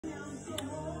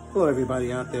Hello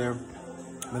everybody out there.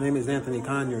 My name is Anthony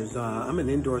Conyers. I'm an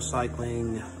indoor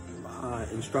cycling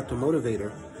instructor motivator.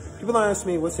 People ask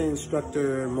me, what's an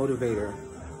instructor motivator?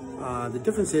 The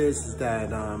difference is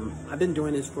that I've been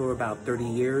doing this for about 30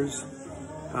 years.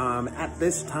 At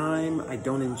this time, I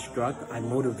don't instruct, I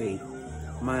motivate.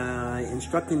 My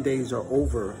instructing days are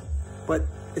over, but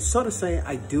it's sort of saying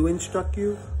I do instruct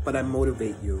you, but I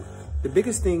motivate you. The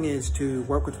biggest thing is to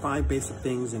work with 5 basic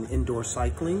things in indoor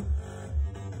cycling.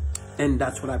 And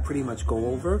that's what I pretty much go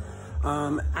over.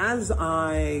 As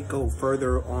I go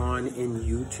further on in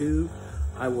YouTube,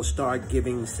 I will start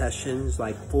giving sessions,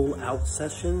 like full out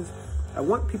sessions. I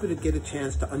want people to get a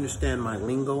chance to understand my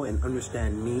lingo and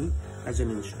understand me as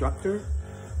an instructor,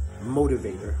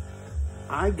 motivator.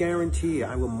 I guarantee you,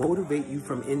 I will motivate you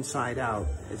from inside out.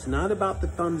 It's not about the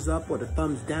thumbs up or the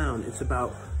thumbs down. It's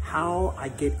about how I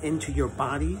get into your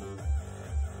body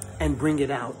and bring it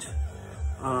out.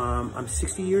 I'm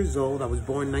 60 years old. I was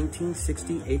born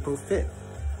 1960, April 5th.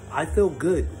 I feel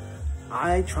good.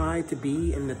 I try to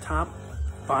be in the top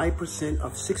 5%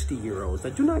 of 60-year-olds.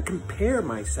 I do not compare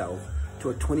myself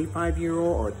to a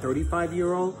 25-year-old or a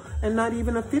 35-year-old and not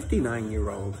even a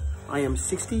 59-year-old. I am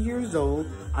 60 years old.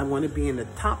 I want to be in the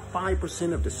top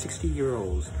 5% of the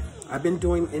 60-year-olds. I've been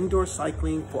doing indoor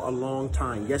cycling for a long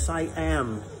time. Yes, I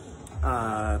am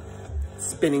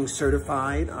spinning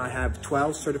certified. I have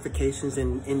 12 certifications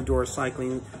in indoor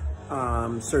cycling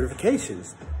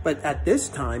certifications. But at this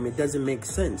time, it doesn't make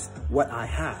sense what I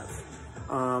have.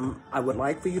 I would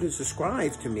like for you to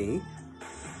subscribe to me,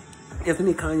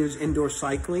 Anthony Conyers Indoor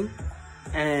Cycling,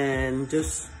 and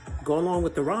just go along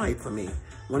with the ride for me.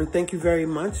 I want to thank you very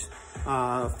much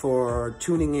for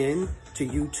tuning in to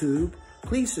YouTube.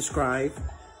 Please subscribe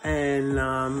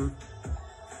and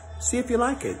see if you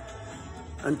like it.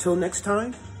 Until next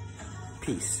time,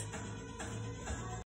 peace.